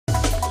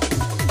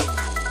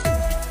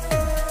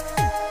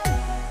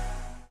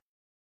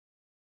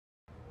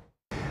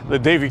The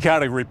Davie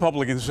County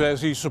Republican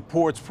says he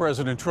supports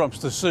President Trump's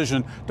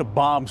decision to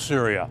bomb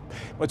Syria,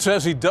 but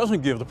says he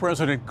doesn't give the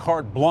president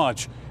carte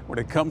blanche when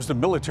it comes to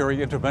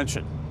military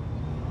intervention.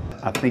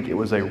 I think it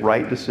was a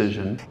right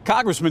decision.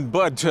 Congressman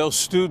Budd tells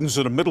students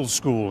at a middle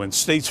school in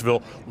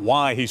Statesville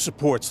why he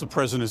supports the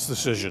president's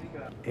decision.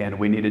 And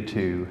we needed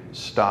to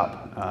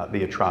stop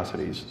the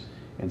atrocities.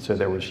 And so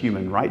there was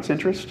human rights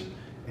interest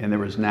and there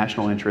was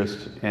national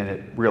interest, and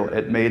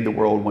it made the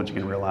world once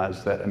again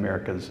realize that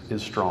America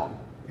is strong.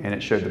 And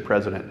it showed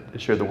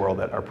the world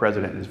that our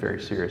president is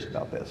very serious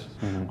about this.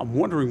 Mm-hmm. I'm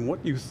wondering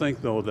what you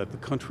think, though, that the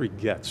country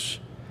gets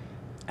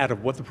out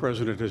of what the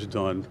president has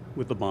done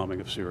with the bombing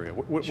of Syria.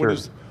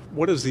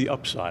 What is the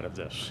upside of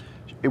this?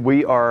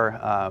 We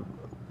are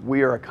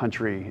a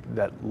country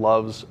that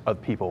loves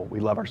people. We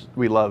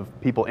love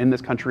people in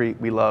this country.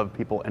 We love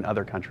people in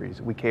other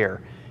countries. We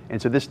care.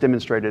 And so this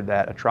demonstrated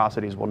that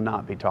atrocities will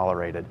not be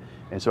tolerated.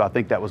 And so I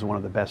think that was one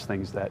of the best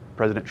things that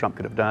President Trump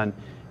could have done.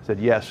 He said,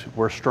 yes,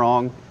 we're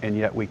strong, and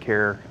yet we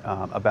care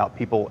about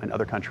people in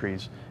other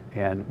countries,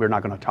 and we're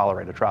not going to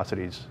tolerate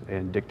atrocities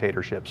and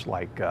dictatorships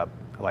like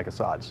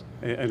Assad's.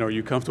 And are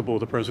you comfortable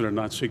with the president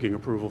not seeking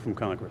approval from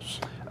Congress?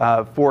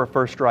 For a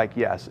first strike,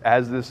 yes.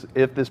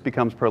 If this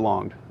becomes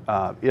prolonged,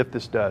 if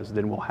this does,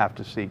 then we'll have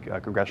to seek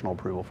congressional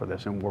approval for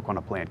this and work on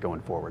a plan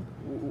going forward.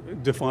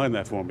 Define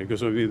that for me,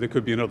 because I mean, there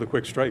could be another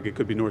quick strike. It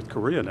could be North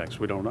Korea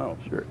next. We don't know.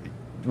 Sure.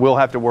 We'll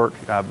have to work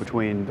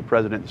between the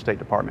President, the State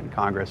Department, and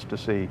Congress to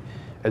see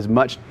as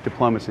much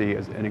diplomacy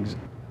and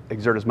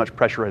exert as much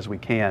pressure as we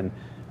can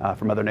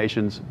from other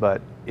nations.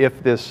 But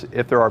if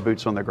there are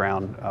boots on the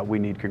ground, we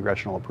need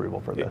congressional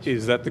approval for this.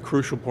 Is that the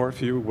crucial part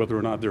for you, whether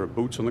or not there are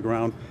boots on the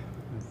ground,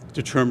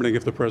 determining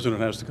if the president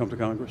has to come to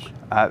Congress?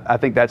 I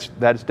think that's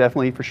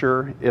definitely for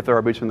sure if there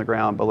are boots on the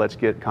ground, but let's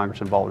get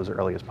Congress involved as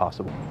early as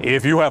possible.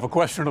 If you have a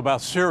question about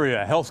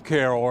Syria, health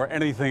care, or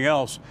anything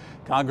else,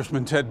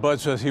 Congressman Ted Budd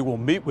says he will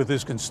meet with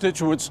his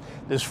constituents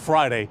this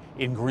Friday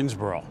in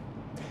Greensboro.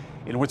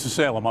 In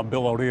Winston-Salem, I'm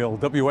Bill O'Neill,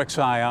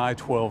 WXII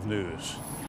 12 News.